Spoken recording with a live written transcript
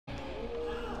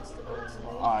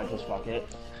Alright, just fuck it.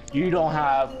 You don't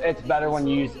have. It's better when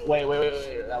you use. Wait.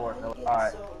 That worked.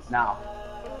 Alright, now.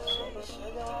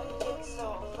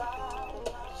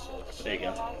 There you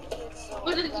go.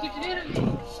 What did you do to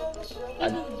me?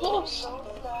 This is bullshit.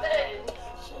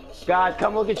 God,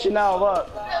 come look at Chanel. Look.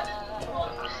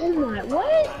 Oh my,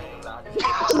 what?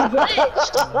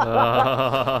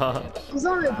 He's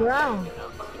on the ground.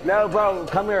 No, bro,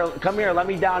 come here. Let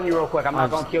me down you real quick. I'm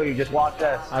not gonna kill you. Just watch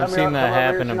this. I've seen that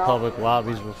happen in public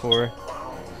lobbies before.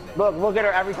 Look at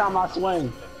her every time I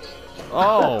swing.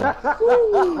 Oh.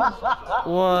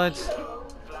 What?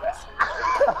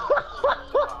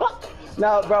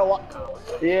 No, bro.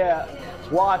 Yeah.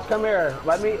 Watch. Come here.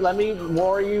 Let me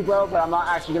Mori you, bro. But I'm not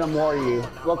actually gonna Mori you.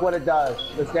 Look what it does.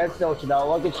 It's dead still, Chanel.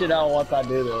 Look at Chanel once I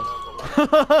do this.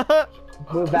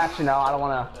 Move back, Chanel. I don't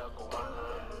wanna.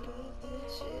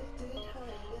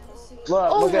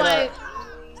 Look. Oh look my. At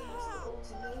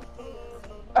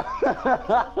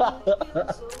her.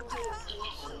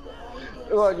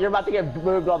 Look, you're about to get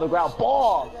moved on the ground.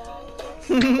 Ball.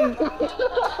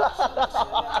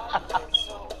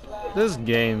 This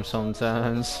game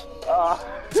sometimes.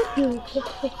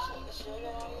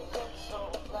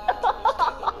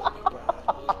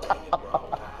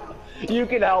 You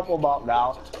can help him up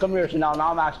now. Come here, Chanel.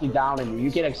 Now I'm actually downing you.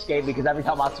 You can escape because every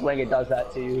time I swing, it does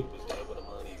that to you.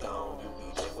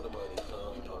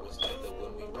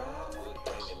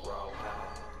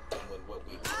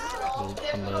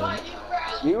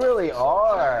 You really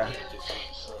are.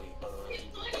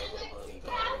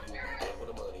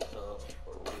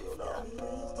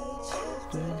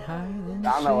 I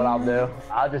don't know what I'll do.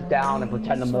 I'll just down and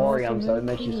pretend to Mori him so it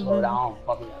makes you slow down.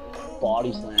 Fucking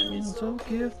body slam you.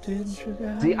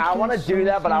 See, I want to do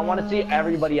that, but I want to see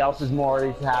everybody else's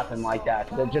Moris happen like that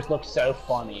because it just looks so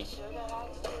funny.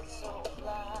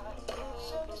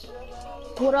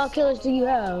 What all killers do you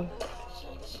have?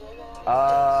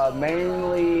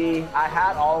 Mainly, I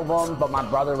had all of them, but my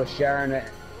brother was sharing it,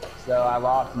 so I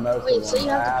lost most of them. Wait, so you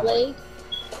have the plague?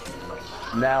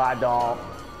 No, I don't.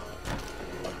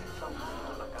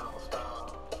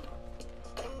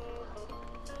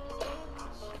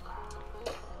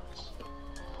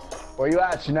 Where you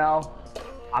at, Chanel?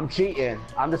 I'm cheating.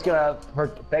 I'm just gonna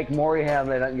fake Mori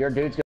him, and your dude's gonna